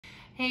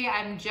hey,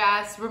 I'm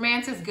Jess.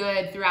 Romance is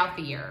good throughout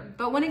the year.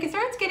 But when it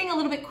starts getting a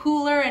little bit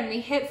cooler and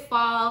we hit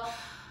fall,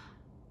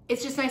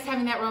 it's just nice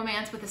having that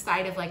romance with a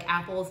side of like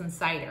apples and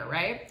cider,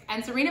 right?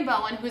 And Sarina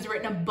Bowen, who's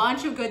written a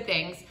bunch of good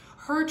things,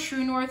 her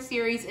True North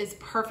series is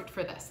perfect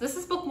for this. This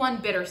is book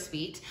 1,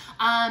 Bittersweet,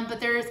 but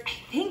there's, I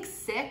think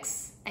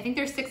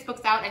there's 6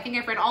 books out. I think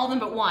I've read all of them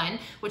but 1,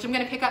 which I'm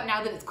gonna pick up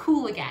now that it's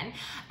cool again.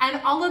 And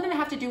all of them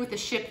have to do with the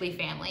Shipley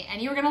family, and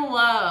you're gonna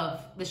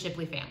love the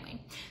Shipley family.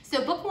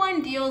 So book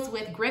 1 deals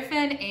with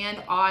Griffin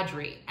and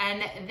Audrey,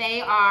 and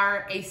they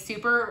are a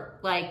super,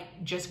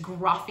 like, just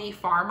gruffy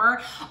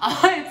farmer.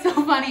 It's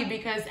so funny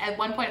because at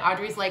one point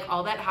Audrey's like,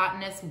 all that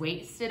hotness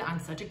wasted on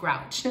such a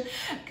grouch,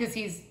 because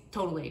he's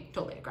totally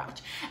a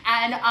grouch.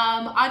 And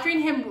Audrey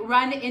and him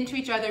run into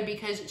each other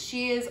because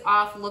she is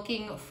off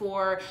looking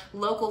for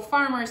local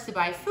farmers to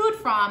buy food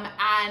from,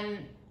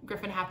 and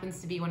Griffin happens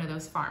to be one of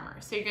those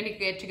farmers. So you're gonna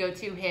get to go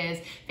to his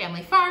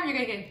family farm, you're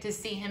gonna get to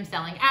see him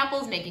selling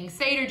apples, making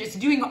cider, just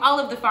doing all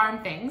of the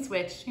farm things,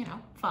 which, you know,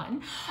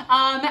 fun.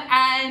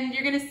 And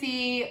you're gonna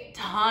see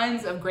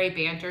tons of great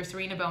banter.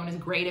 Sarina Bowen is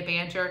great at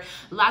banter,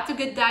 lots of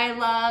good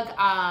dialogue.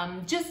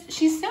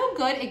 She's so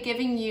good at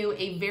giving you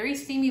a very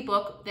steamy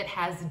book that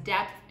has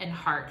depth and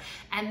heart.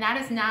 And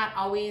that is not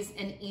always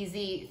an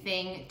easy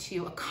thing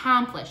to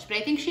accomplish, but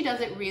I think she does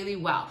it really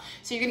well.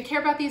 So you're gonna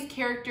care about these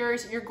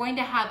characters, you're going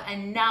to have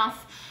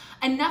enough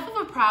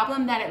of a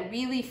problem that it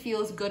really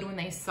feels good when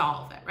they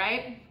solve it,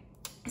 right?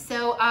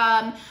 So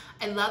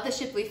I love the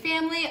Shipley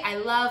family. I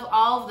love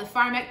all of the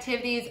farm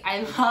activities. I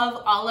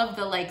love all of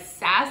the like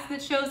sass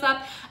that shows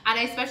up. And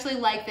I especially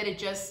like that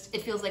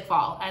it feels like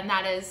fall. And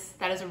that is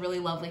a really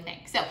lovely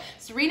thing. So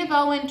Sarina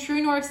Bowen,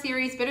 True North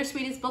series,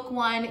 Bittersweet is book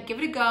 1. Give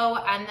it a go.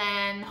 And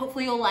then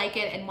hopefully you'll like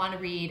it and want to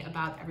read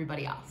about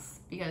everybody else,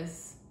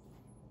 because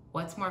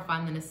what's more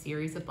fun than a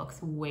series of books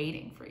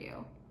waiting for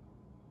you?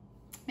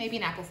 Maybe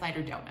an apple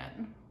cider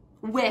donut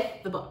with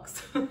the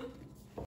books.